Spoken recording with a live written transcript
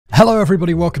Hello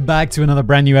everybody, welcome back to another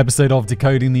brand new episode of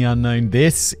Decoding the Unknown.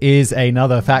 This is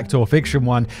another fact or fiction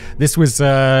one. This was,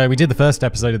 we did the first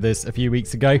episode of this a few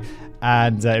weeks ago,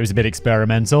 and it was a bit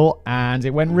experimental, and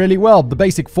it went really well. The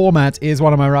basic format is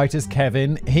one of my writers,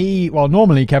 Kevin.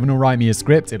 Normally Kevin will write me a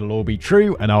script, it'll all be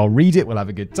true, and I'll read it, we'll have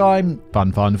a good time.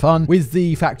 Fun. With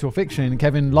the fact or fiction,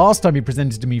 Kevin, last time he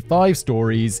presented to me 5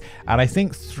 stories, and I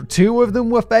think 2 of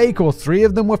them were fake, or 3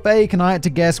 of them were fake, and I had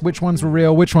to guess which ones were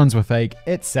real, which ones were fake,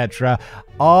 etc.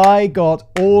 I got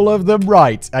all of them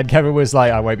right. And Kevin was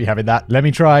like, I won't be having that. Let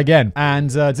me try again. And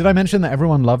did I mention that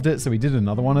everyone loved it? So we did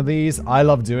another one of these. I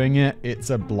love doing it. It's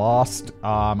a blast.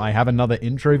 I have another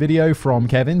intro video from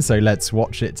Kevin, so let's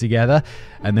watch it together.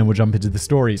 And then we'll jump into the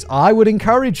stories. I would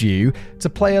encourage you to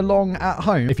play along at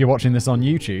home. If you're watching this on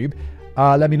YouTube,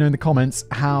 let me know in the comments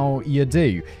how you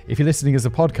do. If you're listening as a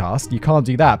podcast, you can't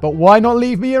do that. But why not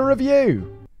leave me a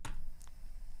review?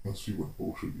 Let's see what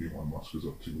bullshit Elon Musk is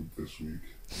up to this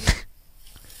week.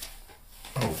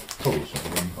 Oh, hello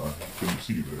Simon. Didn't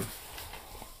see you there.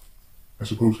 I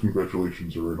suppose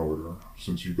congratulations are in order,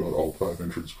 since you got all 5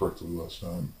 entries correctly last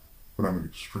time, but I'm an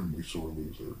extremely sore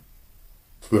loser.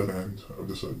 To that end, I've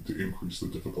decided to increase the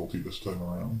difficulty this time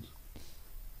around.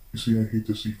 You see, I hate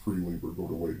to see free labor go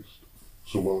to waste,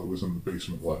 so while I was in the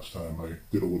basement last time, I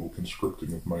did a little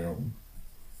conscripting of my own.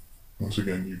 Once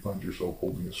again, you find yourself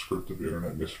holding a script of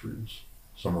internet mysteries.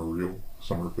 Some are real,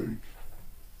 some are fake.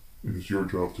 It is your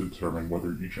job to determine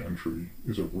whether each entry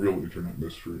is a real internet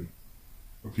mystery,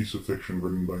 a piece of fiction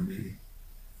written by me,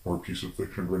 or a piece of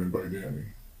fiction written by Danny.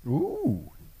 Ooh.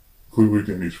 Clearly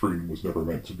Danny's freedom was never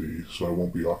meant to be, so I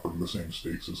won't be offering the same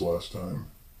stakes as last time.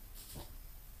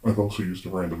 I've also used a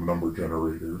random number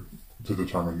generator to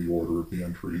determine the order of the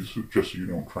entries, just so you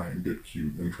don't try and get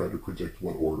cute and try to predict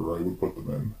what order I would put them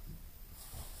in.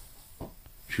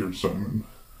 Cheers, Simon,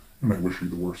 and I wish you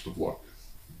the worst of luck.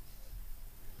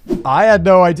 I had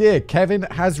no idea. Kevin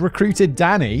has recruited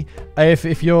Danny.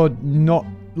 If you're not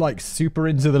like super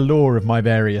into the lore of my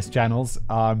various channels,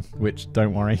 which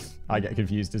don't worry, I get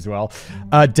confused as well.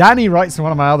 Danny writes in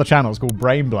one of my other channels called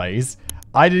Brain Blaze.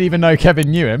 I didn't even know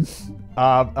Kevin knew him.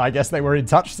 I guess they were in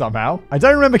touch somehow. I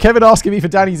don't remember Kevin asking me for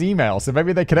Danny's email, so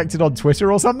maybe they connected on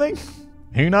Twitter or something?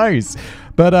 Who knows?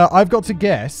 But I've got to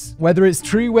guess whether it's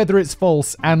true, whether it's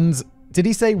false, and did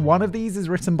he say one of these is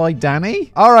written by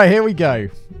Danny? All right, here we go.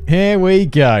 Here we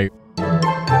go.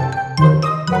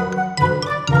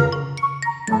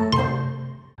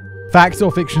 Fact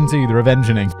or fiction 2, The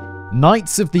Revengeing.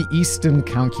 Knights of the Eastern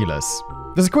Calculus.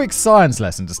 There's a quick science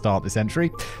lesson to start this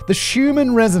entry. The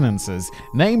Schumann resonances,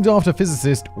 named after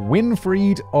physicist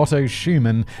Winfried Otto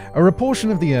Schumann, are a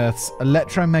portion of the Earth's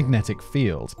electromagnetic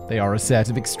field. They are a set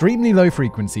of extremely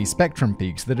low-frequency spectrum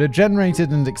peaks that are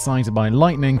generated and excited by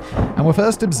lightning and were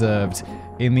first observed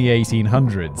in the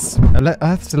 1800s.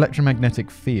 Earth's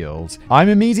electromagnetic field. I'm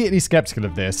immediately skeptical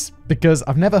of this because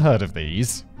I've never heard of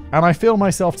these. And I feel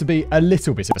myself to be a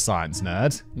little bit of a science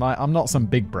nerd. I'm not some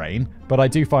big brain, but I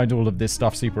do find all of this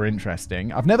stuff super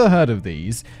interesting. I've never heard of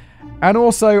these. And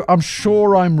also, I'm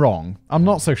sure I'm wrong. I'm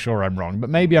not so sure I'm wrong, but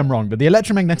maybe I'm wrong. But the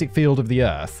electromagnetic field of the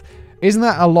Earth, isn't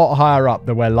that a lot higher up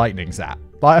than where lightning's at?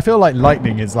 Like, I feel like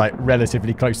lightning is like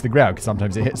relatively close to the ground because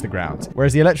sometimes it hits the ground.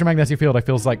 Whereas the electromagnetic field, I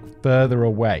feel is like further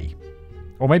away.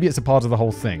 Or maybe it's a part of the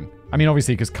whole thing. I mean,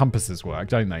 obviously, because compasses work,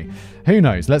 don't they? Who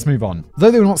knows? Let's move on. Though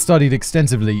they were not studied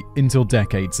extensively until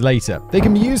decades later, they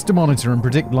can be used to monitor and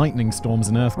predict lightning storms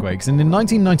and earthquakes, and in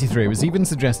 1993 it was even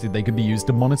suggested they could be used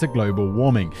to monitor global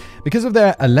warming. Because of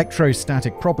their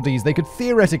electrostatic properties, they could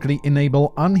theoretically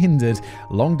enable unhindered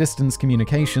long-distance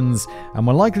communications, and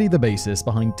were likely the basis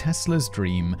behind Tesla's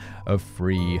dream of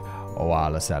free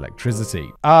wireless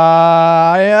electricity.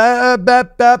 And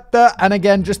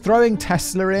again, just throwing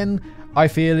Tesla in, I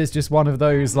feel is just one of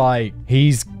those, like,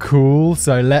 he's cool,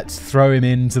 so let's throw him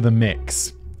into the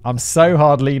mix. I'm so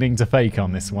hard leaning to fake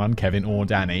on this one, Kevin or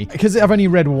Danny, because I've only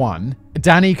read one.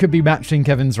 Danny could be matching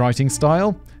Kevin's writing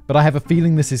style, but I have a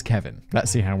feeling this is Kevin.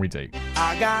 Let's see how we do.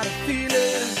 I got a feeling.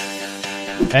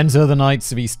 Enter the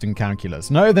Knights of Eastern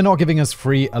Calculus. No, they're not giving us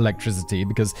free electricity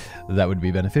because that would be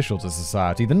beneficial to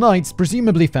society. The Knights,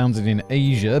 presumably founded in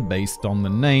Asia based on the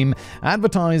name,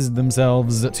 advertised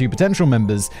themselves to potential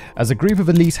members as a group of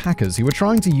elite hackers who were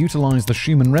trying to utilize the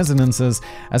Schumann resonances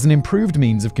as an improved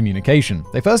means of communication.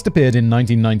 They first appeared in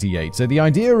 1998, so the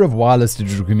idea of wireless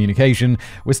digital communication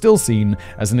was still seen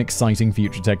as an exciting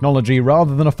future technology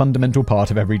rather than a fundamental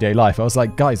part of everyday life. I was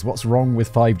like, guys, what's wrong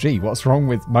with 5G? What's wrong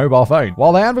with mobile phone?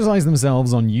 While they advertised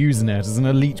themselves on Usenet as an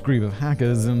elite group of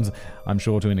hackers, and I'm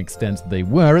sure to an extent they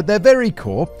were, at their very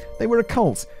core, they were a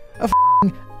cult. A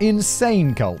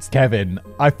insane cult. Kevin.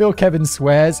 I feel Kevin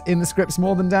swears in the scripts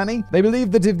more than Danny. They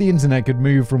believe that if the internet could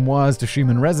move from wires to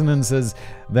Schumann resonances,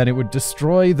 then it would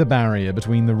destroy the barrier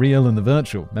between the real and the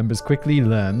virtual. Members quickly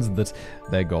learned that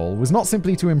their goal was not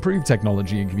simply to improve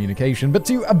technology and communication, but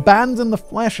to abandon the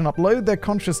flesh and upload their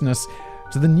consciousness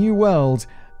to the new world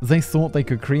they thought they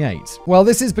could create. Well,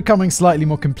 this is becoming slightly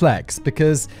more complex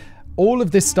because all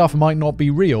of this stuff might not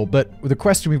be real, but the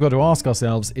question we've got to ask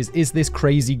ourselves is this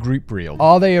crazy group real?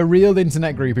 Are they a real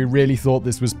internet group who really thought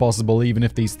this was possible even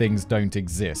if these things don't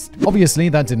exist? Obviously,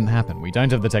 that didn't happen. We don't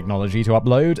have the technology to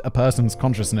upload a person's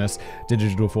consciousness to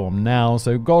digital form now,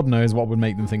 so God knows what would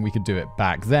make them think we could do it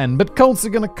back then. But cults are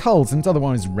going to cult, and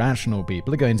otherwise rational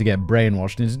people are going to get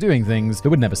brainwashed into doing things that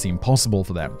would never seem possible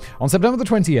for them. On September the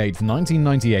 28th,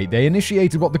 1998, they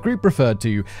initiated what the group referred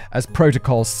to as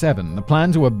Protocol 7, the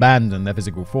plan to abandon their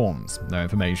physical forms. No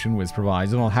information was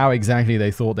provided on how exactly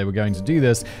they thought they were going to do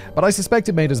this, but I suspect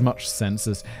it made as much sense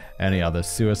as any other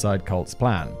suicide cult's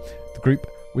plan. The group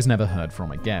was never heard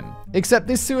from again. Except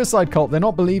this suicide cult, they're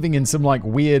not believing in some like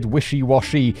weird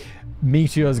wishy-washy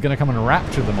meteor's gonna come and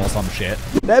rapture them or some shit.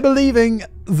 They're believing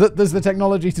that there's the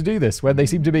technology to do this, where they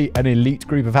seem to be an elite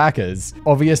group of hackers.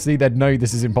 Obviously, they'd know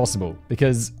this is impossible,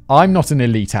 because I'm not an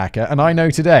elite hacker, and I know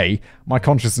today my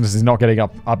consciousness is not getting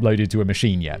uploaded to a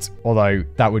machine yet. Although,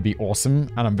 that would be awesome,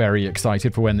 and I'm very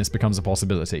excited for when this becomes a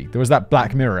possibility. There was that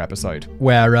Black Mirror episode,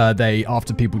 where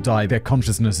after people die, their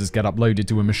consciousnesses get uploaded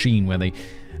to a machine where they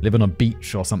live on a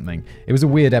beach or something. It was a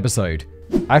weird episode.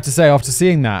 I have to say, after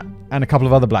seeing that, and a couple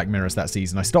of other Black Mirrors that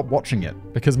season, I stopped watching it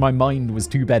because my mind was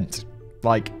too bent.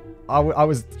 Like, I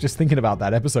was just thinking about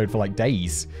that episode for like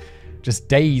days. Just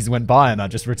days went by and I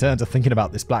just returned to thinking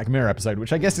about this Black Mirror episode,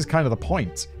 which I guess is kind of the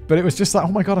point. But it was just like,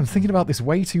 oh my god, I'm thinking about this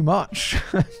way too much.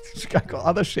 I've got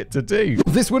other shit to do.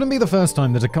 This wouldn't be the first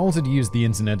time that a cult had used the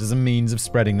internet as a means of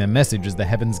spreading their message, as the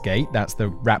Heaven's Gate, that's the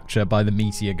rapture by the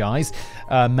meteor guys.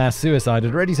 Mass suicide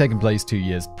had already taken place 2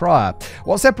 years prior.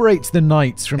 What separates the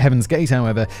Knights from Heaven's Gate,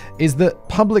 however, is that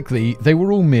publicly they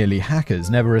were all merely hackers,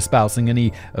 never espousing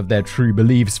any of their true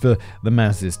beliefs for the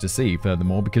masses to see.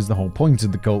 Furthermore, because the whole point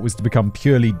of the cult was to become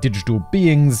purely digital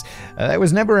beings, there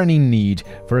was never any need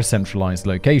for a centralized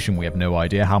location. We have no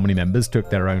idea how many members took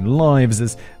their own lives,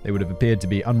 as they would have appeared to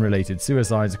be unrelated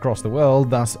suicides across the world,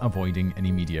 thus avoiding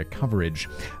any media coverage.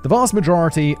 The vast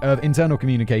majority of internal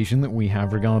communication that we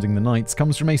have regarding the Knights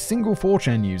comes from a single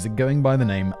 4chan user going by the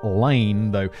name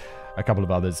Lane, though a couple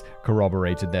of others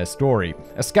corroborated their story.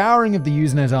 A scouring of the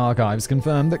Usenet archives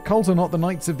confirmed that cult or not, the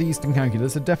Knights of the Eastern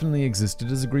Calculus had definitely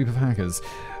existed as a group of hackers.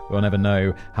 We'll never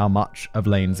know how much of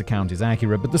Lane's account is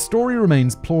accurate, but the story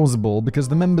remains plausible because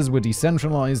the members were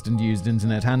decentralized and used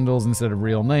internet handles instead of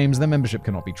real names. Their membership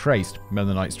cannot be traced. Whether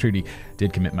the Knights truly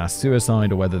did commit mass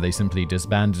suicide or whether they simply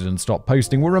disbanded and stopped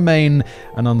posting will remain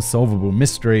an unsolvable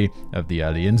mystery of the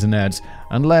early internet,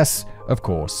 unless, of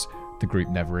course, the group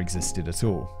never existed at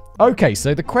all. Okay,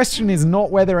 so the question is not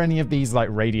whether any of these like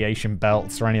radiation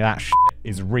belts or any of that shit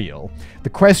is real. The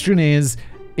question is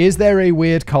there a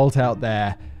weird cult out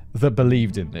there that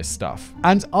believed in this stuff?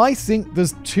 And I think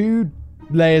there's two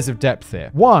layers of depth here.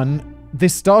 One,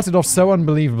 this started off so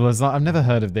unbelievable as like, I've never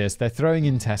heard of this. They're throwing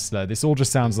in Tesla. This all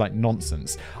just sounds like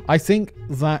nonsense. I think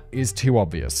that is too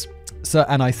obvious. So,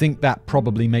 and I think that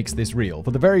probably makes this real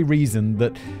for the very reason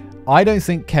that I don't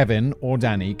think Kevin or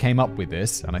Danny came up with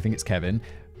this, and I think it's Kevin,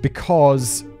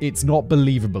 because it's not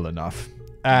believable enough.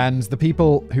 And the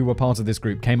people who were part of this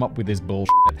group came up with this bullshit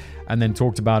and then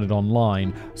talked about it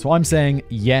online. So I'm saying,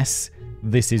 yes,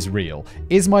 this is real.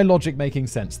 Is my logic making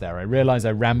sense there? I realize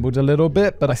I rambled a little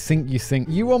bit, but I think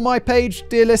you on my page,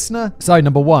 dear listener? Side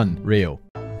number 1, real.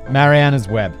 Mariana's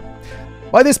Web.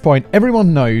 By this point,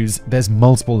 everyone knows there's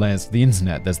multiple layers to the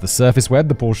internet. There's the surface web,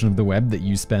 the portion of the web that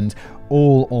you spend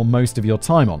all or most of your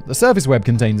time on. The surface web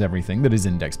contains everything that is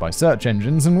indexed by search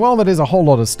engines, and while that is a whole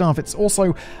lot of stuff, it's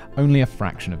also only a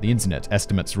fraction of the internet.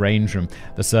 Estimates range from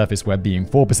the surface web being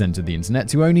 4% of the internet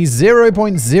to only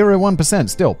 0.01%.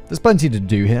 Still, there's plenty to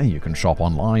do here. You can shop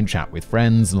online, chat with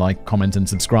friends, like, comment, and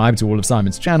subscribe to all of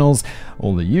Simon's channels,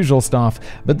 all the usual stuff,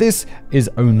 but this is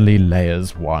only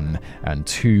layers 1 and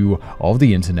 2 of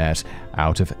the internet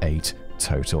out of 8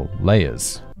 total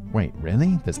layers. Wait,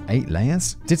 really? There's 8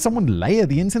 layers? Did someone layer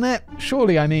the internet?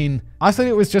 Surely, I mean, I thought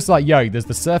it was just like, yo, there's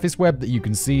the surface web that you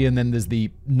can see, and then there's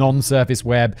the non-surface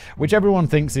web, which everyone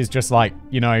thinks is just like,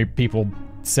 you know, people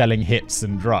selling hits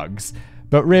and drugs.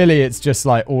 But really, it's just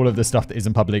like all of the stuff that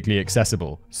isn't publicly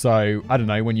accessible. So, I don't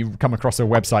know, when you come across a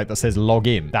website that says log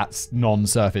in, that's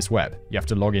non-surface web. You have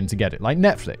to log in to get it. Like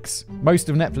Netflix. Most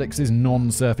of Netflix is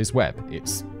non-surface web.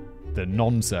 It's the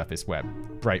non-surface web.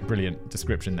 Brilliant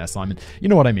description there, Simon. You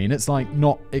know what I mean? It's like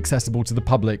not accessible to the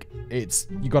public. It's,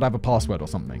 you got to have a password or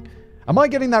something. Am I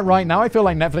getting that right? Now I feel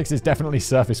like Netflix is definitely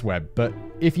surface web, but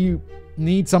if you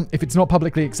need if it's not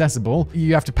publicly accessible,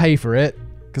 you have to pay for it,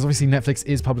 because obviously Netflix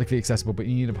is publicly accessible, but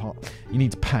you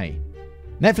need to pay.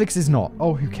 Netflix is not.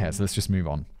 Oh, who cares? Let's just move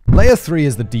on. Layer 3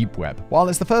 is the deep web. While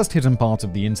it's the first hidden part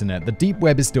of the internet, the deep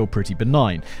web is still pretty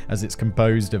benign, as it's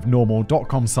composed of normal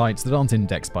 .com sites that aren't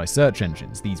indexed by search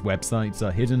engines. These websites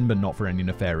are hidden, but not for any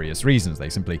nefarious reasons. They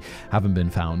simply haven't been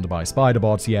found by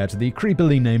spiderbots yet, the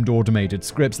creepily named automated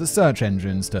scripts that search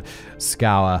engines to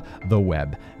scour the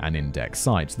web and index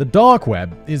sites. The dark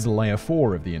web is layer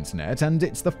 4 of the internet, and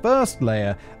it's the first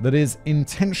layer that is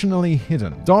intentionally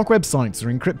hidden. Dark web sites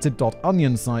are encrypted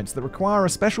 .onion sites that require a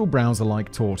special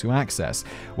browser-like Tor to access.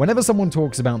 Whenever someone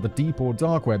talks about the deep or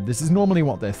dark web, this is normally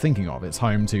what they're thinking of. It's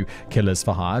home to killers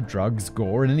for hire, drugs,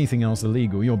 gore, and anything else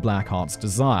illegal your black hearts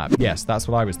desire. Yes, that's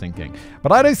what I was thinking.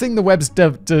 But I don't think the web's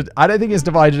I don't think it's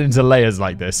divided into layers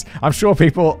like this. I'm sure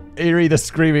people are either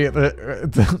screaming at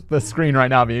the screen right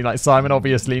now being like, Simon,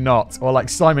 obviously not. Or like,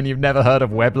 Simon, you've never heard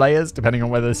of web layers, depending on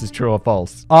whether this is true or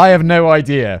false. I have no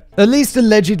idea. At least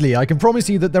allegedly, I can promise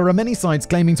you that there are many sites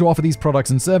claiming to offer these products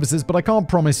and services, but I can't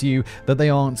promise you that they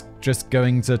aren't just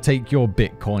going to take your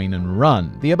Bitcoin and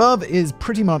run. The above is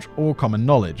pretty much all common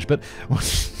knowledge, but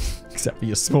except for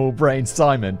your small brain,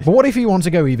 Simon. But what if you want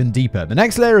to go even deeper? The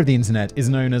next layer of the internet is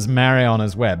known as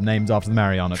Mariana's Web, named after the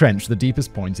Mariana Trench, the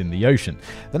deepest point in the ocean.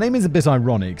 The name is a bit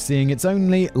ironic, seeing it's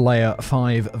only layer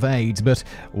 5 of 8, but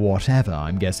whatever.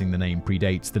 I'm guessing the name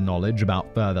predates the knowledge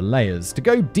about further layers. To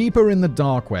go deeper in the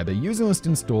dark web, a user must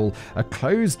install a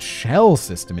closed shell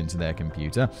system into their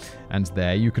computer, and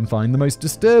there you can find the most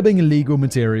disturbing illegal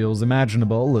materials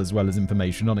imaginable, as well as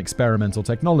information on experimental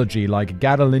technology like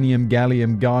gadolinium,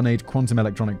 gallium, garnet, quantum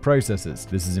electronic processors.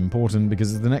 This is important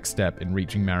because it's the next step in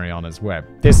reaching Mariana's Web.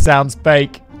 This sounds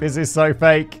fake. This is so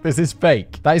fake. This is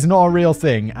fake. That is not a real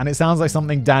thing, and it sounds like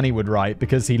something Danny would write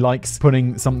because he likes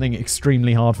putting something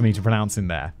extremely hard for me to pronounce in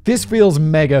there. This feels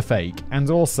mega fake, and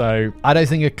also, I don't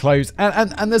think a closed...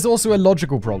 And there's also a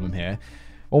logical problem here.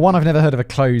 Well, one, I've never heard of a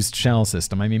closed shell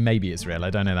system. I mean, maybe it's real. I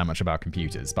don't know that much about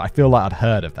computers, but I feel like I'd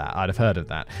have heard of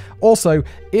that. Also,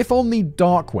 if on the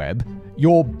dark web,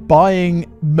 you're buying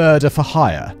murder for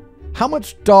hire, how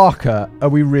much darker are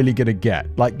we really going to get?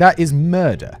 Like, that is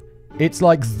murder. It's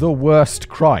like the worst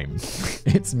crime.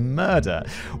 It's murder.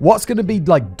 What's going to be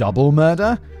like double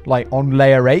murder? Like on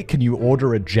layer 8, can you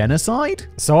order a genocide?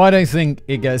 So I don't think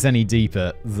it gets any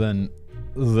deeper than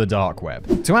the dark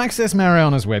web. To access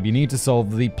Mariana's Web, you need to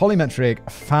solve the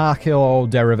polymetric Farquhar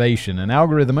derivation, an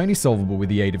algorithm only solvable with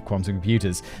the aid of quantum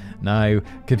computers. No,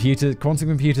 quantum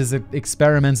computers are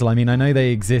experimental. I mean, I know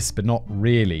they exist, but not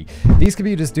really. These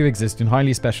computers do exist in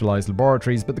highly specialized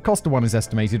laboratories, but the cost of one is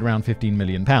estimated around £15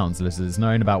 million. Little is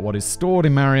known about what is stored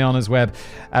in Mariana's Web,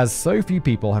 as so few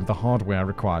people have the hardware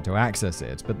required to access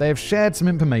it, but they have shared some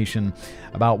information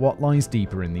about what lies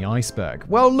deeper in the iceberg.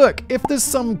 Well, look, if there's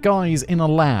some guys in a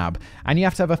lab and you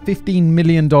have to have a $15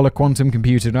 million quantum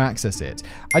computer to access it,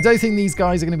 I don't think these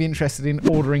guys are going to be interested in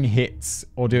ordering hits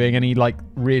or doing any like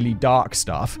really dark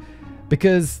stuff,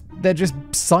 because they're just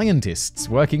scientists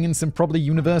working in some probably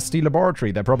university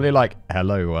laboratory. They're probably like,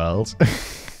 hello world.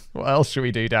 What else should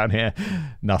we do down here?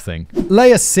 Nothing.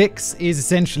 Layer 6 is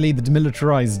essentially the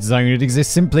demilitarized zone. It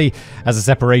exists simply as a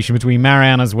separation between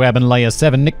Mariana's Web and Layer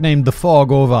 7, nicknamed the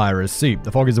Fog or Virus Soup.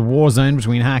 The Fog is a war zone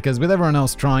between hackers, with everyone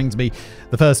else trying to be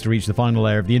the first to reach the final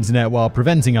layer of the internet while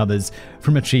preventing others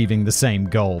from achieving the same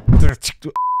goal.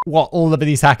 What, all of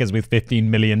these hackers with $15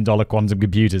 million quantum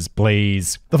computers,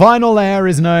 please. The final layer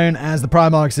is known as the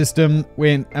Primark system,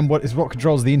 and what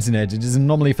controls the internet. It is an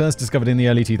anomaly first discovered in the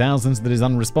early 2000s that is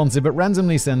unresponsive but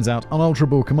randomly sends out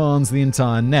unalterable commands to the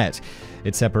entire net.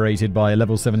 It's separated by a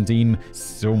level 17,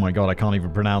 oh my god, I can't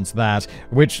even pronounce that,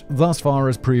 which thus far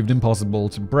has proved impossible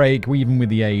to break, even with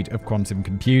the aid of quantum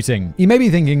computing. You may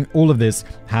be thinking all of this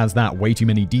has that way too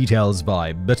many details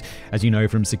vibe, but as you know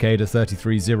from Cicada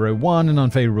 3301 and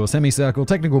Unfavorable Semicircle,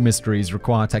 technical mysteries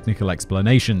require technical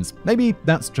explanations. Maybe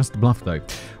that's just a bluff though.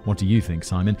 What do you think,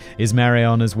 Simon? Is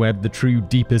Mariana's Web the true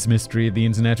deepest mystery of the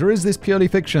internet, or is this purely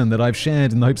fiction that I've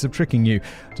shared in the hopes of tricking you?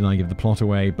 Did I give the plot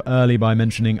away early by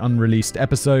mentioning unreleased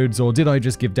episodes, or did I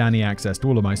just give Danny access to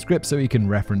all of my scripts so he can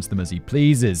reference them as he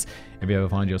pleases? If you ever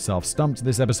find yourself stumped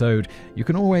this episode, you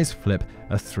can always flip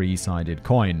a 3-sided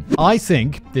coin. I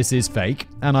think this is fake,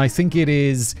 and I think it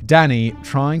is Danny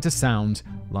trying to sound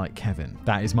like Kevin.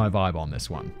 That is my vibe on this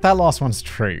one. That last one's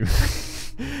true.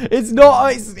 It's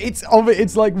not,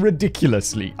 it's like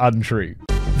ridiculously untrue.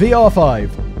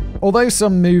 VR5. Although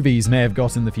some movies may have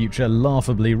gotten the future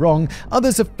laughably wrong,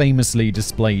 others have famously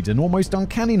displayed an almost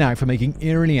uncanny knack for making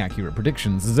eerily accurate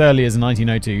predictions. As early as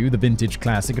 1902, the vintage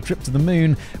classic A Trip to the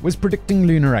Moon was predicting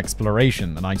lunar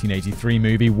exploration. The 1983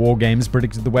 movie War Games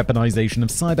predicted the weaponization of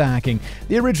cyber hacking.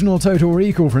 The original Total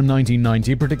Recall from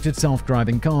 1990 predicted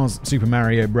self-driving cars. Super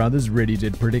Mario Brothers really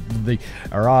did predict the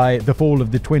fall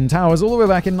of the Twin Towers all the way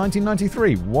back in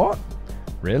 1993. What?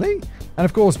 Really? And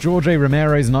of course, George A.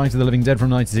 Romero's Night of the Living Dead from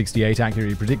 1968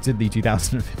 accurately predicted the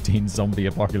 2015 zombie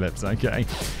apocalypse. Okay.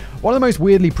 One of the most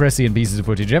weirdly prescient pieces of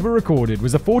footage ever recorded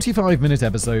was a 45-minute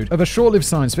episode of a short-lived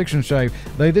science fiction show,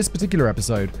 though this particular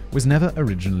episode was never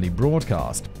originally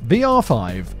broadcast.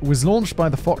 VR5 was launched by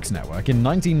the Fox network in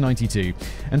 1992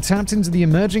 and tapped into the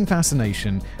emerging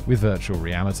fascination with virtual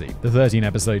reality. The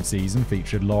 13-episode season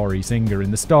featured Laurie Singer in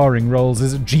the starring roles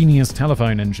as a genius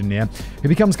telephone engineer who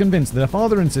becomes convinced that her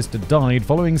father and sister died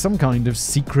following some kind of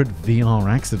secret VR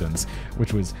accident,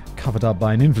 which was covered up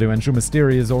by an influential,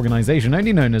 mysterious organization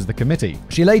only known as the Committee.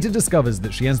 She later discovers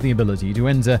that she has the ability to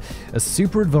enter a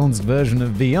super advanced version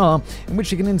of VR in which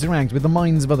she can interact with the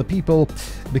minds of other people,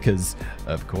 because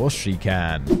of course she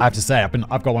can. I have to say, I've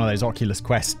got one of those Oculus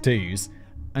Quest 2s,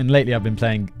 and lately I've been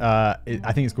playing, I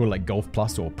think it's called like Golf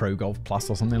Plus or Pro Golf Plus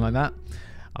or something like that.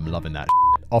 I'm loving that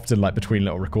shit. Often like between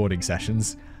little recording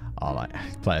sessions, I'll like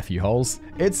play a few holes.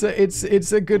 It's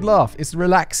a good laugh. It's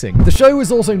relaxing. The show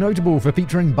was also notable for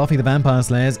featuring Buffy the Vampire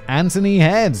Slayer's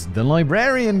In-Hye, the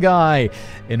librarian guy,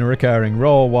 in a recurring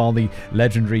role, while the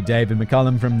legendary David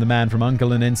McCullum from The Man from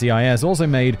U.N.C.L.E. and NCIS also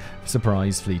made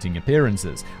surprise fleeting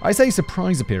appearances. I say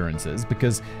surprise appearances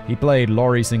because he played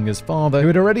Laurie Singer's father, who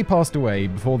had already passed away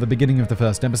before the beginning of the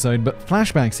first episode, but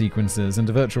flashback sequences and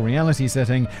a virtual reality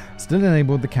setting still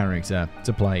enabled the character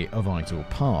to play a vital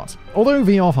part. Although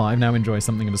VR5 now enjoys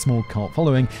something of a small cult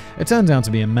following, it turned out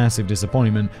to be a massive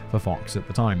disappointment for Fox at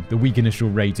the time. The weak initial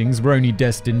ratings were only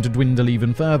destined to dwindle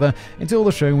even further until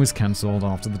the show was cancelled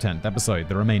after the 10th episode.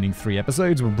 The remaining 3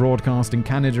 episodes were broadcast in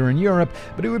Canada and Europe,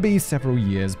 but it would be several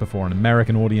years before an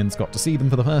American audience got to see them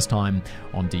for the first time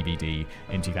on DVD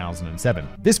in 2007.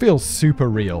 This feels super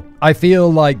real. I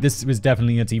feel like this was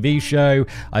definitely a TV show.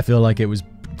 I feel like it was,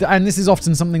 and this is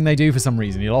often something they do for some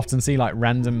reason. You'll often see like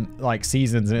random like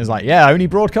seasons and it's like, yeah, only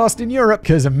broadcast in Europe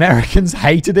because Americans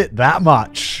hated it that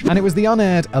much. And it was the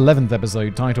unaired 11th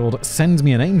episode titled Send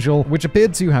Me an Angel, which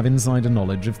appeared to have insider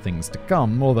knowledge of things to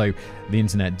come, although the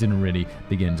internet didn't really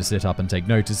begin to sit up and take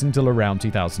notice until around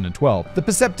 2012. The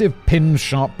perceptive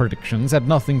pin-sharp predictions had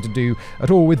nothing to do at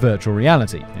all with virtual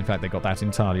reality. In fact, they got that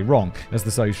entirely wrong, as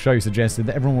the show suggested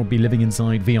that everyone would be living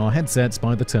inside VR headsets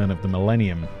by the turn of the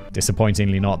millennium.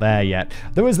 Disappointingly not there yet.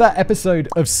 There was that episode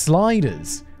of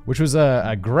Sliders, which was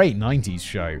a great 90s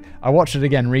show. I watched it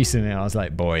again recently and I was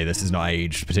like, boy, this is not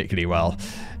aged particularly well.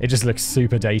 It just looks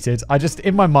super dated.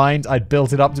 In my mind, I'd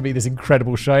built it up to be this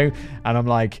incredible show, and I'm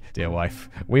like, dear wife,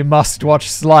 we must watch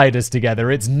Sliders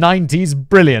together. It's 90s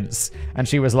brilliance. And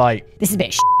she was like, this is a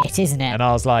bit shit, isn't it? And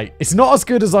I was like, it's not as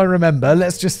good as I remember,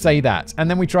 let's just say that. And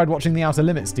then we tried watching The Outer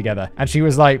Limits together, and she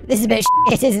was like, this is a bit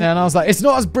shit, isn't it? And I was like, it's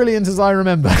not as brilliant as I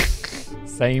remember.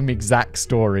 Same exact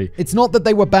story. It's not that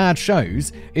they were bad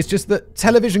shows, it's just that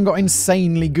television got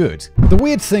insanely good. The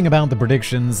weird thing about the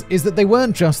predictions is that they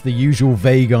weren't just the usual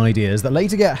vague ideas that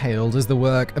later get hailed as the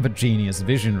work of a genius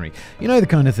visionary. You know, the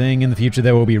kind of thing, in the future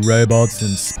there will be robots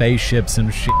and spaceships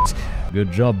and shit.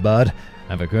 Good job, bud.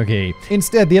 Have a cookie.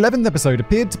 Instead, the 11th episode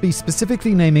appeared to be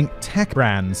specifically naming tech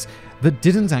brands that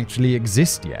didn't actually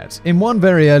exist yet. In one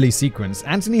very early sequence,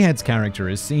 Anthony Head's character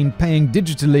is seen paying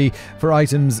digitally for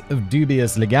items of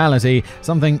dubious legality,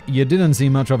 something you didn't see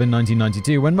much of in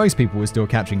 1992 when most people were still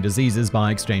catching diseases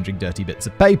by exchanging dirty bits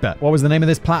of paper. What was the name of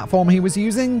this platform he was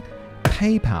using?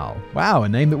 PayPal. Wow, a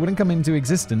name that wouldn't come into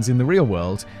existence in the real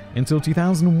world until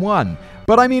 2001.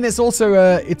 But I mean, it's also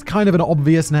it's kind of an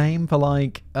obvious name for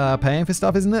like paying for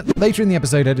stuff, isn't it? Later in the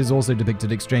episode, Ed is also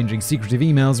depicted exchanging secretive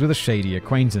emails with a shady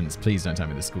acquaintance. Please don't tell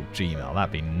me this is called Gmail.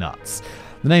 That'd be nuts.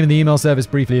 The name of the email service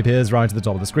briefly appears right at the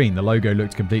top of the screen. The logo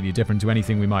looked completely different to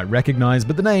anything we might recognize,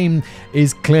 but the name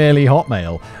is clearly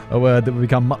Hotmail, a word that would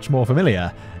become much more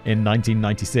familiar in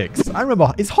 1996. I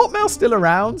remember, is Hotmail still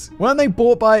around? Weren't they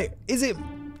bought by,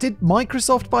 did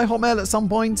Microsoft buy Hotmail at some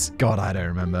point? God, I don't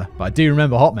remember. But I do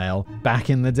remember Hotmail back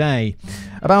in the day.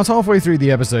 About halfway through the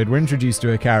episode, we're introduced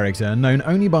to a character known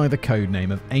only by the code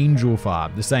name of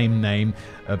Angelfire, the same name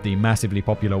of the massively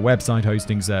popular website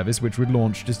hosting service which would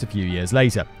launch just a few years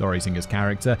later. Laurie Singer's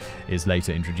character is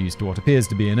later introduced to what appears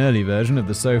to be an early version of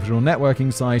the social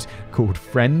networking site called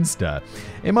Friendster.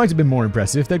 It might have been more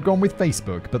impressive if they'd gone with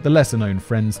Facebook, but the lesser-known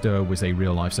Friendster was a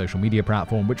real-life social media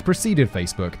platform which preceded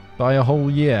Facebook by a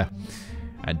whole year.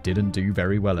 and didn't do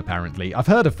very well apparently. I've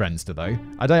heard of Friendster though.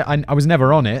 I was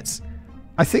never on it.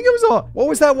 I think it was on, what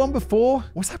was that one before?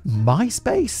 Was that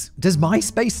MySpace? Does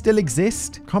MySpace still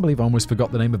exist? Can't believe I almost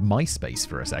forgot the name of MySpace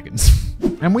for a second.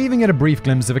 And we even get a brief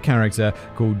glimpse of a character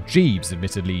called Jeeves.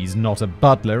 Admittedly, he's not a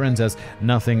butler and has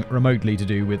nothing remotely to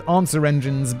do with answer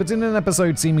engines, but in an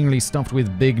episode seemingly stuffed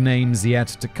with big names yet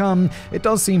to come, it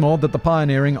does seem odd that the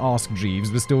pioneering Ask Jeeves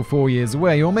was still 4 years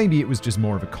away, or maybe it was just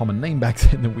more of a common name back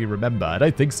then than we remember. I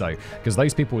don't think so, because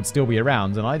those people would still be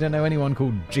around, and I don't know anyone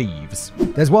called Jeeves.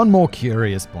 There's one more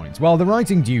curious point. While the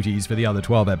writing duties for the other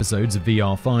 12 episodes of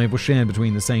VR5 were shared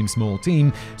between the same small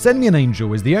team, Send Me an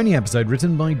Angel is the only episode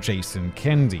written by Jason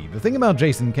Kendi. The thing about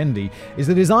Jason Kendi is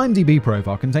that his IMDb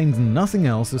profile contains nothing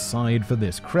else aside for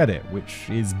this credit, which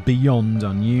is beyond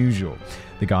unusual.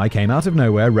 The guy came out of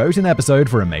nowhere, wrote an episode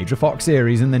for a major Fox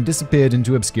series, and then disappeared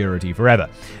into obscurity forever.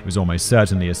 It was almost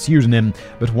certainly a pseudonym,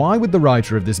 but why would the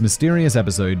writer of this mysterious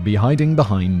episode be hiding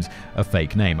behind a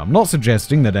fake name? I'm not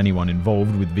suggesting that anyone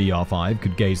involved with VR5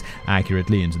 could gaze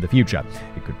accurately into the future.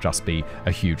 It could just be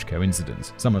a huge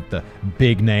coincidence. Some of the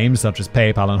big names, such as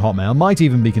PayPal and Hotmail, might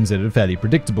even be considered fairly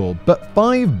predictable, but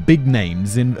 5 big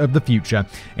names of the future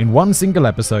in one single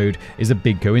episode is a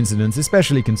big coincidence,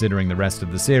 especially considering the rest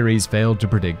of the series failed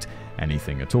to predict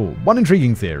anything at all. One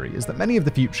intriguing theory is that many of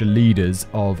the future leaders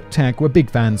of tech were big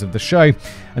fans of the show,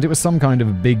 and it was some kind of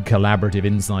a big collaborative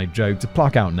inside joke to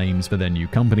pluck out names for their new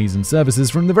companies and services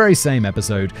from the very same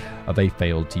episode of a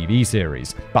failed TV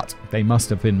series. But they must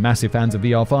have been massive fans of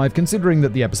VR5, considering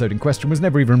that the episode in question was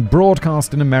never even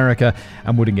broadcast in America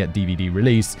and wouldn't get DVD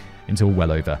release until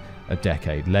well over a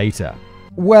decade later.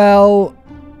 Well,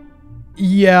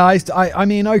 yeah, I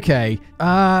mean, okay.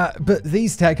 But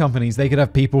these tech companies, they could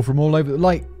have people from all over.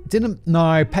 Like,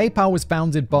 PayPal was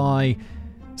founded by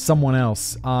someone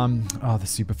else. The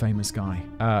super famous guy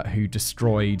who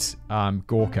destroyed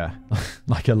Gawker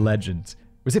like a legend.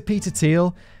 Was it Peter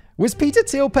Thiel? Was Peter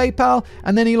Thiel PayPal?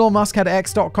 And then Elon Musk had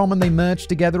X.com and they merged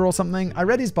together or something? I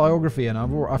read his biography and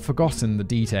I've forgotten the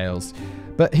details.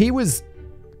 But he was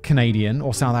Canadian,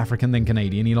 or South African, then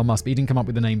Canadian. Elon Musk, he didn't come up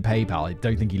with the name PayPal. I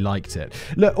don't think he liked it.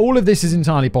 Look, all of this is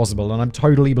entirely possible, and I'm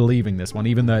totally believing this one,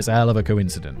 even though it's a hell of a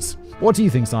coincidence. What do you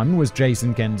think, Simon? Was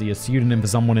Jason Kendi a pseudonym for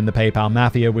someone in the PayPal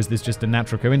mafia? Was this just a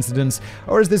natural coincidence?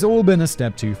 Or has this all been a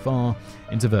step too far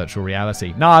into virtual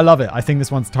reality? No, I love it. I think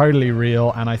this one's totally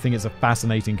real, and I think it's a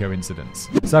fascinating coincidence.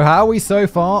 So how are we so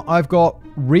far? I've got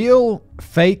real,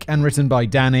 fake, and written by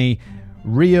Danny,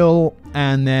 real,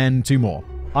 and then 2 more.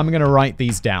 I'm going to write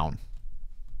these down.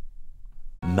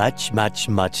 Much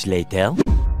later.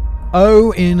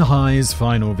 In-Hye's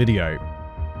final video.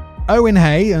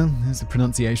 In-Hye, there's a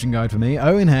pronunciation guide for me.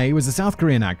 In-Hye was a South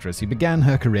Korean actress who began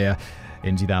her career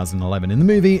in 2011 in the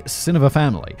movie Sin of a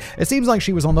Family. It seems like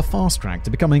she was on the fast track to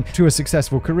becoming to a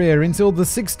successful career until the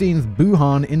 16th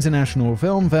Busan International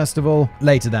Film Festival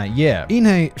later that year.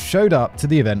 In-Hye showed up to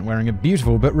the event wearing a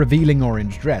beautiful but revealing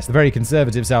orange dress. The very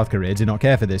conservative South Korea did not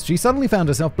care for this. She suddenly found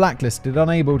herself blacklisted,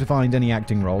 unable to find any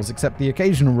acting roles except the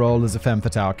occasional role as a femme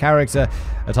fatale character,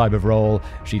 a type of role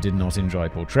she did not enjoy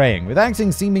portraying. With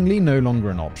acting seemingly no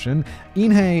longer an option,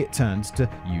 In-Hye turned to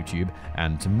YouTube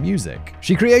and to music.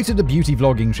 She created a beauty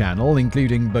vlogging channel,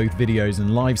 including both videos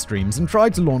and live streams, and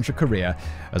tried to launch a career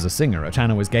as a singer. Her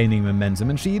channel was gaining momentum,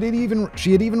 and she had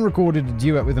even recorded a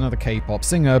duet with another K-pop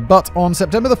singer. But on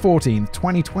September the 14th,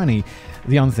 2020,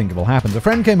 the unthinkable happened. A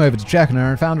friend came over to check on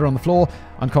her and found her on the floor,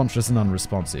 unconscious and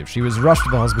unresponsive. She was rushed to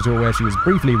the hospital, where she was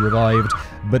briefly revived,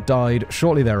 but died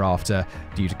shortly thereafter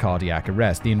due to cardiac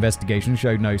arrest. The investigation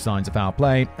showed no signs of foul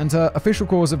play, and her official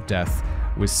cause of death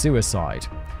was suicide.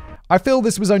 I feel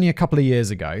this was only a couple of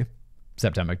years ago.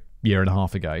 September, year and a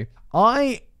half ago.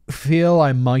 I feel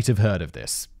I might have heard of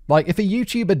this. Like, if a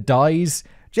YouTuber dies,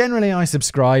 generally I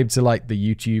subscribe to, like,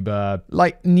 the YouTuber,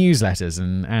 like, newsletters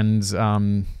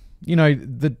and you know,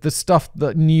 the stuff,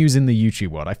 the news in the YouTube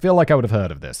world. I feel like I would have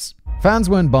heard of this. Fans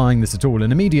weren't buying this at all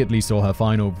and immediately saw her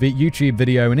final YouTube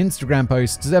video and Instagram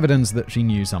posts as evidence that she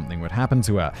knew something would happen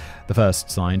to her. The first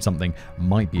sign something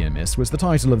might be amiss was the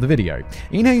title of the video.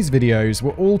 In-Hye's videos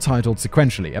were all titled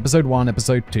sequentially, episode 1,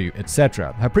 episode 2,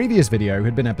 etc. Her previous video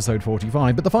had been episode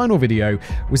 45, but the final video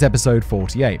was episode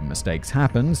 48. Mistakes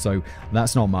happened, so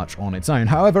that's not much on its own.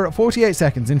 However, at 48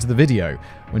 seconds into the video,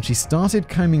 when she started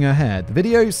combing her hair, the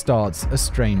video starts a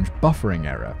strange buffering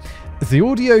error. The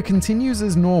audio continues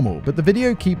as normal, but the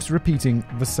video keeps repeating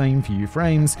the same few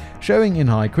frames, showing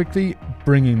In-Hye quickly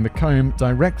bringing the comb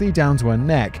directly down to her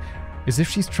neck, as if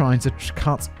she's trying to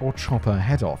cut or chop her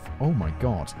head off. Oh my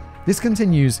god. This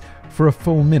continues for a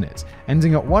full minute,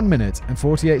 ending at 1 minute and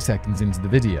 48 seconds into the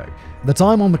video. The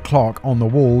time on the clock on the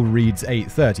wall reads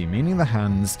 8:30, meaning the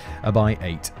hands are by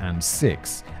 8 and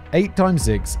 6. 8 times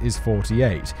 6 is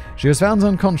 48. She was found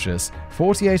unconscious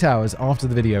 48 hours after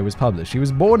the video was published. She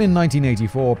was born in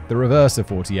 1984, the reverse of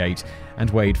 48, and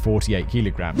weighed 48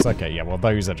 kilograms. Okay, yeah, well,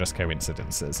 those are just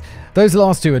coincidences. Those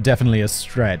last two are definitely a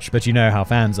stretch, but you know how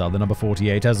fans are. The number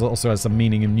 48 also has some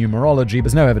meaning in numerology.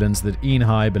 There's no evidence that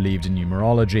In-Hye believed in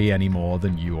numerology any more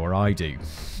than you or I do.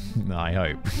 I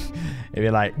hope. If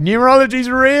you're like, numerology's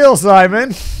real,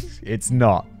 Simon! It's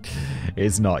not.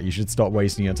 It's not. You should stop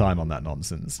wasting your time on that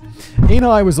nonsense.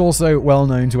 In-Hye was also well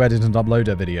known to edit and upload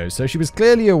her videos, so she was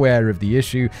clearly aware of the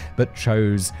issue, but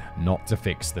chose not to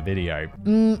fix the video.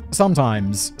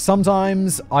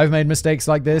 Sometimes I've made mistakes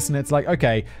like this, and it's like,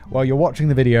 okay, well, you're watching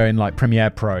the video in like Premiere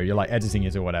Pro, you're like editing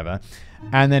it or whatever,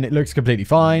 and then it looks completely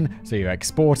fine, so you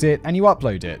export it and you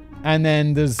upload it. And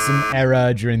then there's some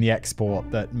error during the export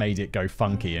that made it go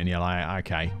funky, and you're like,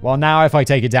 okay, well, now if I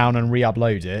take it down and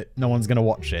re-upload it, no one's going to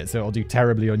watch it, so it'll do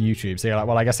terribly on YouTube. So you're like,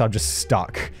 well, I guess I'm just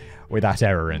stuck with that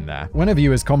error in there. When a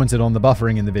viewer's commented on the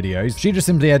buffering in the videos, she just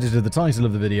simply edited the title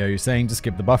of the video saying to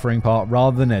skip the buffering part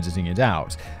rather than editing it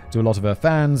out. To a lot of her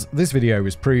fans, this video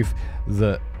was proof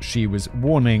that she was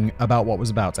warning about what was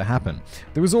about to happen.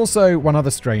 There was also one other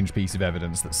strange piece of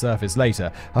evidence that surfaced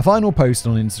later, her final post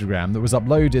on Instagram that was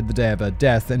uploaded the day of her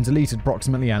death and deleted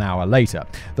approximately an hour later.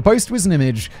 The post was an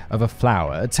image of a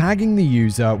flower tagging the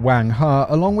user In-Hye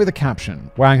along with a caption.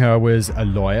 In-Hye was a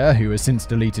lawyer who has since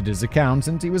deleted his account,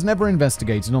 and he was never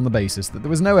investigated on the basis that there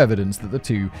was no evidence that the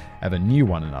two ever knew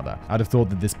one another. I'd have thought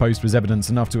that this post was evidence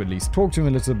enough to at least talk to him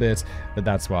a little bit, but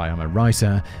that's why I'm a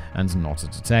writer and not a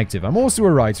detective. I'm also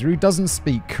a writer who doesn't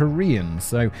speak Korean,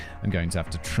 so I'm going to have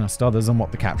to trust others on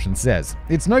what the caption says.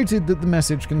 It's noted that the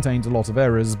message contained a lot of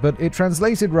errors, but it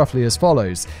translated roughly as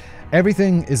follows.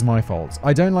 Everything is my fault.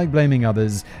 I don't like blaming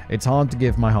others. It's hard to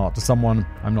give my heart to someone.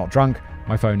 I'm not drunk.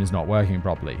 My phone is not working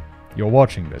properly. You're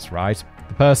watching this, right?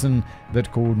 The person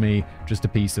that called me just a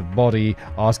piece of body,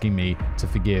 asking me to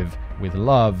forgive with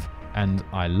love, and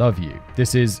I love you.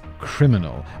 This is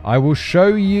criminal. I will show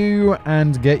you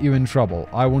and get you in trouble.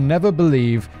 I will never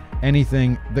believe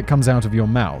anything that comes out of your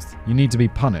mouth. You need to be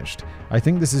punished. I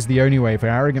think this is the only way for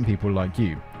arrogant people like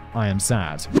you. I am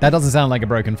sad. That doesn't sound like a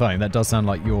broken phone. That does sound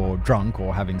like you're drunk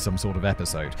or having some sort of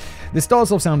episode. This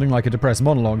starts off sounding like a depressed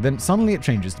monologue, then suddenly it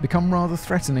changes to become rather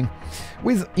threatening.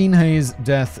 With In-Hye's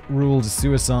death ruled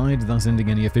suicide, thus ending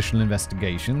any official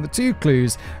investigation, the two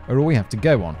clues are all we have to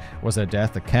go on. Was her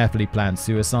death a carefully planned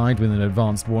suicide with an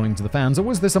advanced warning to the fans, or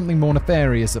was there something more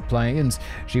nefarious at play and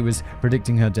she was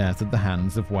predicting her death at the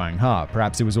hands of In-Hye?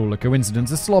 Perhaps it was all a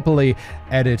coincidence, a sloppily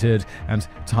edited and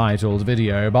titled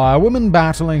video by a woman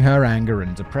battling her anger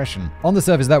and depression. On the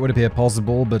surface, that would appear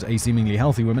possible, but a seemingly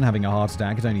healthy woman having a heart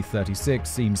attack at only 36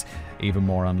 seems even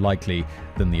more unlikely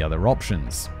than the other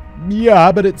options.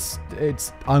 Yeah, but it's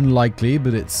unlikely,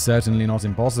 but it's certainly not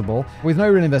impossible. With no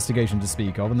real investigation to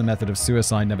speak of and the method of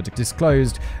suicide never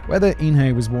disclosed, whether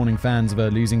In-Hye was warning fans of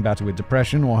her losing battle with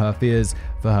depression or her fears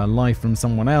for her life from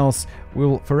someone else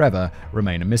will forever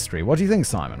remain a mystery. What do you think,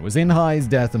 Simon? Was In-Hye's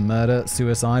death a murder,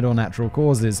 suicide, or natural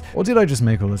causes? Or did I just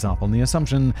make all this up on the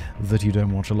assumption that you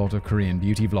don't watch a lot of Korean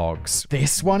beauty vlogs?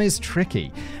 This one is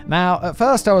tricky. Now, at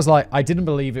first I was like, I didn't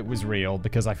believe it was real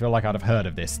because I feel like I'd have heard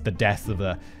of this, the death of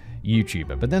a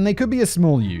YouTuber, but then they could be a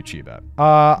small YouTuber.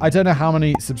 I don't know how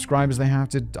many subscribers they have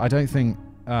to. I don't think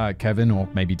Kevin, or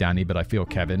maybe Danny, but I feel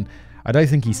Kevin. I don't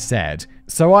think he said.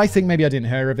 So I think maybe I didn't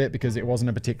hear of it because it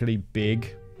wasn't a particularly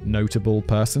big, notable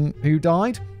person who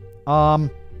died.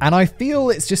 And I feel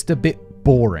it's just a bit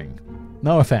boring.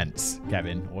 No offense,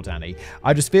 Kevin or Danny.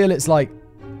 I just feel it's like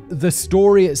the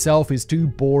story itself is too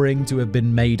boring to have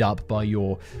been made up by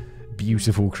your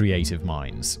beautiful creative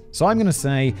minds. So I'm going to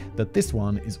say that this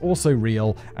one is also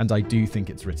real, and I do think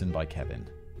it's written by Kevin.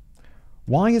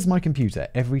 Why is my computer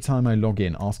every time I log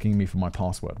in asking me for my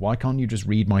password? Why can't you just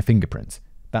read my fingerprint?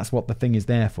 That's what the thing is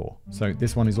there for. So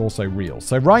this one is also real.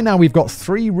 So right now we've got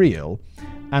 3 real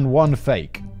and 1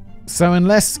 fake. So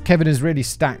unless Kevin has really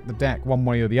stacked the deck one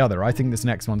way or the other, I think this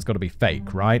next one's got to be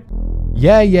fake, right?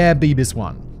 Yeah,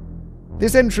 Beebis1.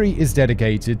 This entry is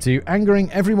dedicated to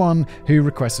angering everyone who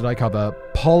requested I cover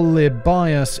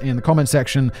Polybius in the comment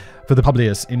section for the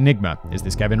Publius Enigma. Is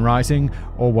this Kevin writing,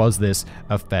 or was this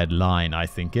a fed line? I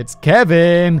think it's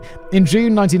Kevin. In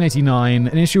June 1989,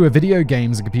 an issue of Video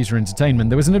Games and Computer Entertainment,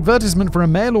 there was an advertisement for a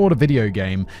mail-order video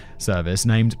game service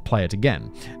named Play It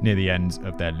Again. Near the end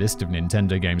of their list of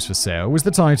Nintendo games for sale was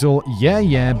the title Yeah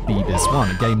Yeah Beavis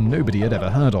 1, a game nobody had ever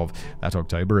heard of. That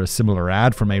October, a similar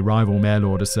ad from a rival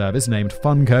mail-order service named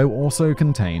Funko also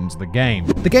contained the game.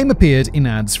 The game appeared in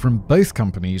ads from both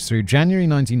companies through January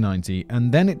 1990,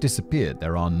 and then it disappeared.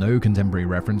 There are no contemporary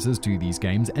references to these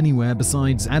games anywhere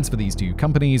besides ads for these two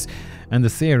companies, and the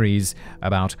theories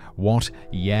about what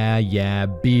Yeah Yeah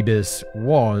Beavis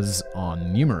was are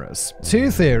numerous.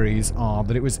 Two theories are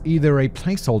that it was either a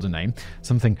placeholder name,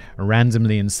 something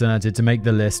randomly inserted to make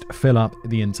the list fill up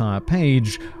the entire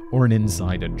page, or an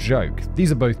insider joke.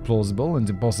 These are both plausible and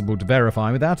impossible to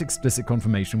verify without explicit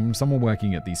confirmation from someone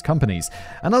working at these companies.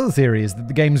 Another theory is that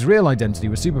the game's real identity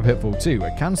was Super Pitfall 2,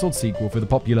 a cancelled sequel for the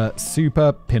popular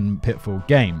Super Pin Pitfall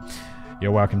game.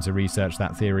 You're welcome to research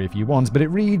that theory if you want, but it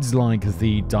reads like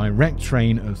the direct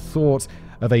train of thought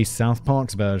of a South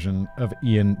Park's version of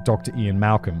Dr. Ian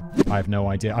Malcolm. I have no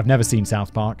idea. I've never seen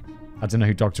South Park. I don't know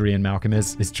who Dr. Ian Malcolm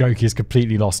is. This joke is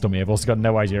completely lost on me. I've also got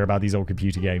no idea about these old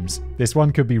computer games. This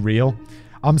one could be real.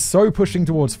 I'm so pushing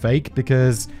towards fake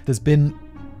because there's been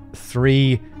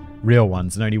 3 real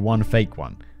ones and only 1 fake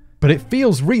one. But it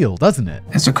feels real, doesn't it?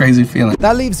 It's a crazy feeling.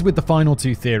 That leaves with the final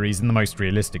 2 theories and the most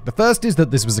realistic. The first is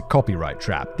that this was a copyright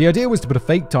trap. The idea was to put a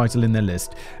fake title in their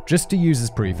list just to use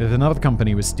as proof if another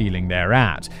company was stealing their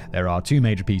ad. There are 2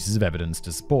 major pieces of evidence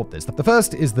to support this. The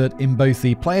first is that in both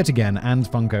the Play It Again and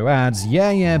Funko ads,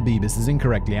 Yeah Yeah Beavis is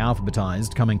incorrectly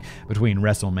alphabetized, coming between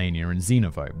WrestleMania and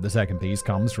Xenophobe. The second piece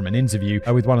comes from an interview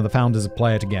with one of the founders of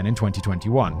Play It Again in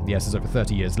 2021. Yes, it's over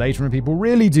 30 years later and people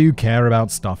really do care about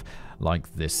stuff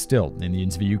like this still. In the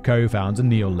interview, co-founder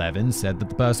Neil Levin said that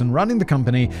the person running the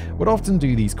company would often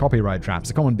do these copyright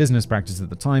traps, a common business practice at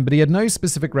the time, but he had no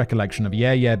specific recollection of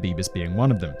Yeah Yeah Beavis being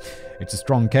one of them. It's a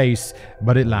strong case,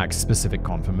 but it lacks specific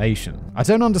confirmation. I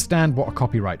don't understand what a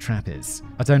copyright trap is.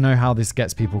 I don't know how this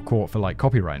gets people caught for like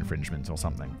copyright infringement or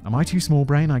something. Am I too small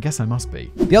brain? I guess I must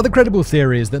be. The other credible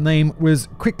theory is that name was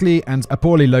quickly and a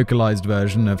poorly localized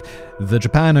version of the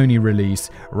Japan-only release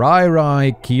Rai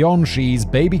Rai Kiyonshi's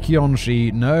Baby Kiyonshi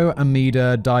no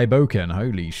Amida Daiboken.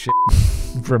 Holy shit.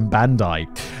 From Bandai.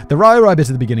 The Rai Rai bit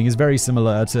at the beginning is very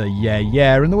similar to Yeah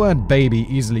Yeah, and the word baby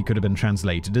easily could have been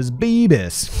translated as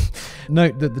Beavis.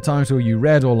 Note that the title you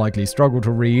read or likely struggled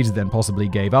to read, then possibly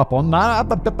gave up on.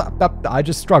 I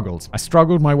just struggled. I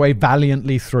struggled my way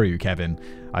valiantly through, Kevin.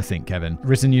 I think, Kevin.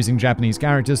 Written using Japanese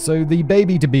characters, so the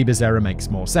Baby to Beavis era makes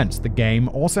more sense. The game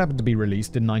also happened to be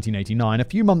released in 1989, a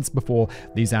few months before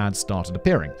these ads started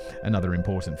appearing. Another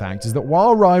important fact is that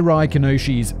while Rai Rai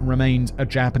Kinoshi's remained a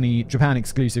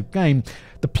Japan-exclusive game,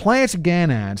 the Play It Again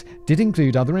ad did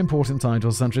include other important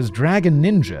titles such as Dragon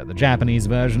Ninja, the Japanese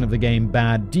version of the game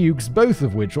Bad Dukes, both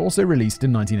of which also released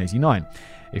in 1989.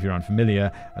 If you're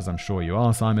unfamiliar, as I'm sure you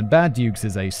are, Simon, Bad Dukes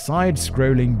is a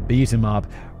side-scrolling beat-em-up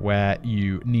where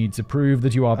you need to prove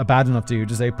that you are a bad enough dude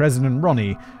to say President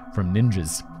Ronnie from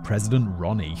Ninjas. President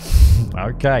Ronnie.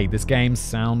 Okay, this game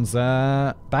sounds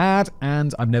bad,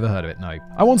 and I've never heard of it, no.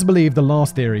 I want to believe the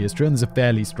last theory is true, and there's a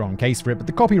fairly strong case for it, but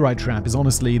the copyright trap is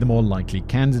honestly the more likely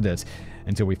candidate.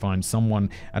 Until we find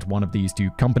someone at one of these 2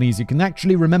 companies who can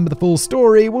actually remember the full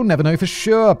story, we'll never know for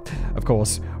sure. Of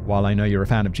course, while I know you're a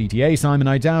fan of GTA, Simon,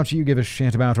 I doubt you give a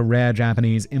shit about a rare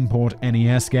Japanese import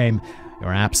NES game.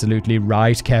 You're absolutely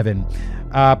right, Kevin.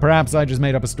 Perhaps I just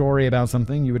made up a story about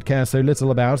something you would care so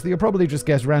little about that you'll probably just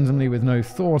guess randomly with no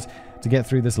thought to get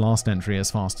through this last entry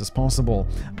as fast as possible.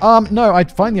 No, I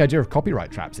find the idea of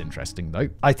copyright traps interesting, though.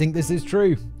 I think this is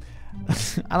true.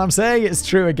 And I'm saying it's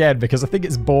true again because I think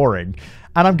it's boring.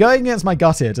 And I'm going against my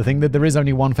gut here to think that there is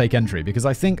only 1 fake entry because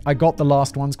I think I got the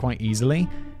last ones quite easily.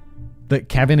 That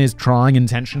Kevin is trying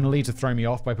intentionally to throw me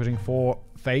off by putting 4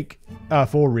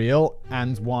 real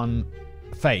and 1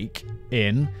 fake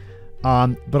in.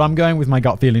 But I'm going with my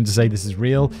gut feeling to say this is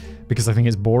real because I think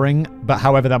it's boring. But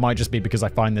however, that might just be because I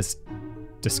find this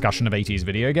discussion of 80s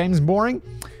video games boring.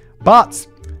 But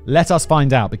let us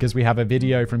find out because we have a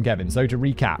video from Kevin. So to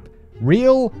recap,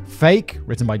 real, fake,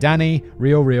 written by Danny,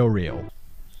 real, real, real.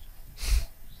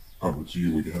 Oh, it's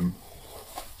you again.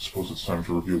 Suppose it's time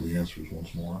to reveal the answers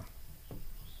once more.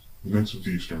 The Knights of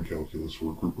the Eastern Calculus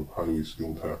were a group of highly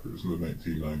skilled hackers in the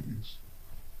 1990s.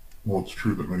 While it's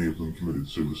true that many of them committed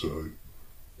suicide,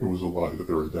 it was a lie that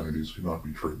their identities could not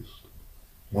be traced.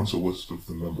 Once a list of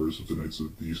the members of the Knights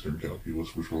of the Eastern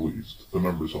Calculus was released, the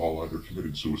members all either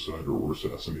committed suicide or were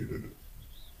assassinated.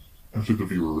 After the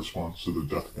viewer response to the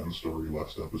Death Gun story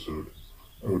last episode,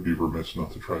 I would be remiss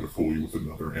not to try to fool you with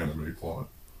another anime plot.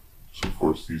 So of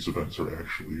course these events are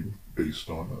actually based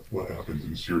on what happened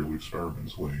in Serial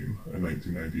Experiments Lane, a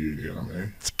 1998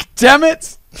 anime. Damn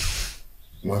it!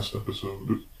 Last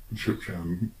episode,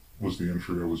 Chip-chan was the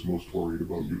entry I was most worried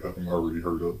about you having already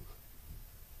heard of.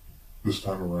 This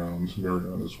time around,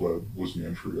 Mariana's Web was the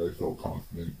entry I felt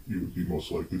confident you would be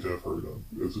most likely to have heard of,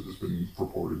 as it has been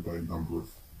reported by a number of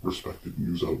respected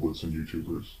news outlets and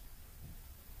YouTubers.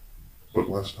 But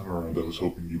last time around I was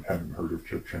hoping you hadn't heard of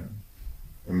Chip-chan,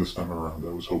 and this time around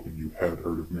I was hoping you had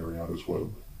heard of Mariana's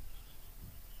Web.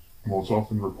 While it's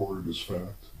often reported as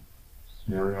fact,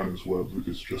 Mariana's Web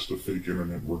is just a fake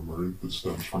internet rumor that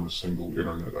stems from a single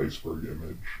internet iceberg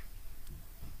image.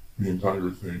 The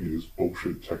entire thing is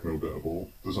bullshit technobabble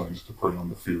designed to prey on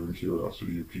the fear and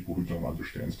curiosity of people who don't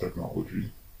understand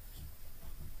technology.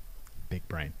 Big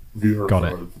brain.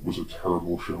 VR5 was a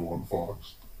terrible show on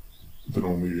Fox that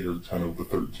only aired 10 of the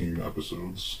 13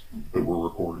 episodes that were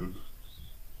recorded.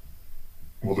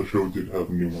 While the show did have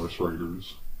numerous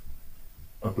writers,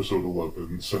 Episode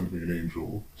 11, Send Me an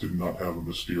Angel, did not have a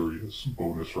mysterious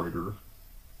bonus writer.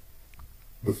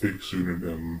 The fake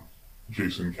pseudonym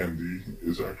Jason Kendi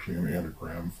is actually an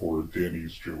anagram for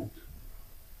Danny's joke,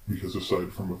 because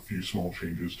aside from a few small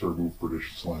changes to remove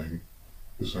British slang,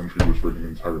 this entry was written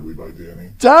entirely by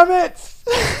Danny. Damn it!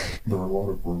 There are a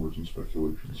lot of rumors and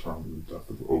speculations surrounding the death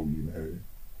of In-Hye,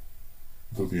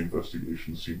 though the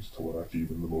investigation seems to lack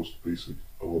even the most basic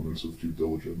elements of due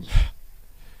diligence.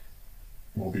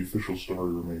 While the official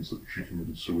story remains that she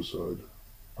committed suicide,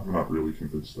 I'm not really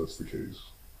convinced that's the case.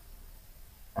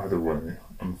 Either way,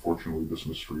 unfortunately this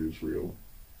mystery is real.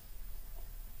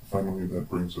 Finally, that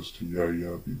brings us to Yeah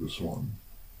Yeah Beavis 1.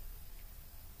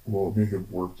 While it may have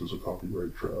worked as a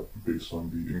copyright trap based on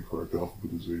the incorrect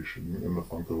alphabetization in the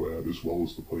Funko ad as well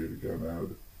as the Play It Again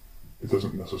ad, it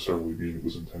doesn't necessarily mean it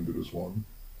was intended as one.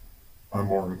 I'm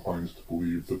more inclined to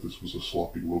believe that this was a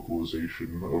sloppy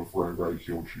localization of Rai Rai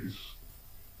Kyochi's.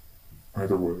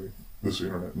 Either way, this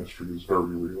internet mystery is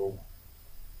very real,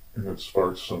 and it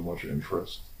sparked so much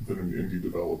interest that an indie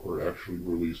developer actually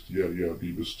released Yeah Yeah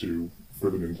Beavis 2 for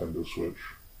the Nintendo Switch.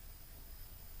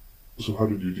 So how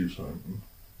did you do, Simon?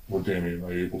 Were Danny and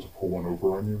I able to pull one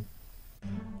over on you?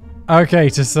 Okay,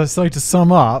 so to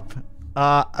sum up,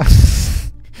 I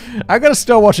gotta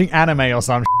start watching anime or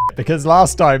some shit, because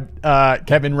last time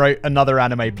Kevin wrote another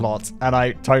anime plot and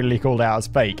I totally called it out as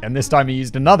fake, and this time he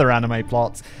used another anime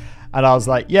plot and I was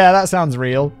like, yeah, that sounds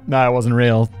real. No, it wasn't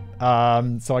real.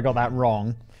 So I got that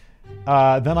wrong.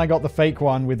 Then I got the fake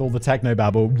one with all the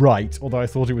technobabble right, although I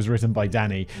thought it was written by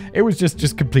Danny. It was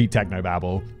just complete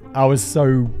technobabble. I was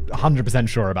so 100%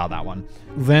 sure about that one.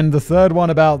 Then the third one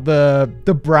about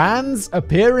the brands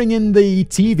appearing in the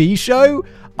TV show,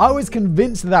 I was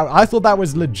convinced that I thought that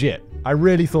was legit. I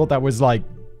really thought that was like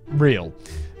real.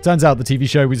 Turns out the TV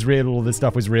show was real, all this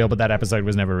stuff was real, but that episode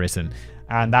was never written.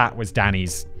 And that was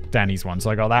Danny's one, so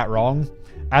I got that wrong.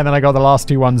 And then I got the last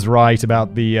two ones right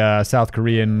about the South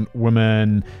Korean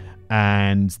woman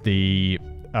and the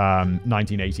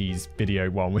 1980s video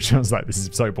one, which I was like, this is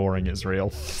so boring, it's real.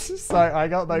 So I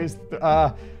got those,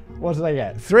 what did I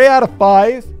get? 3 out of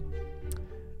 5.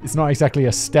 It's not exactly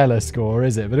a stellar score,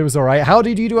 is it? But it was all right. How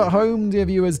did you do at home, dear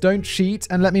viewers? Don't cheat,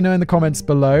 and let me know in the comments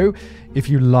below if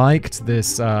you liked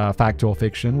this fact or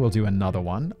fiction. We'll do another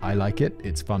one. I like it.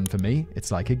 It's fun for me. It's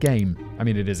like a game. I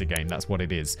mean, it is a game. That's what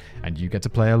it is. And you get to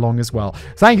play along as well.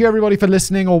 Thank you, everybody, for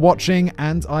listening or watching,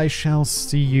 and I shall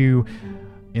see you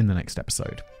in the next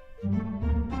episode.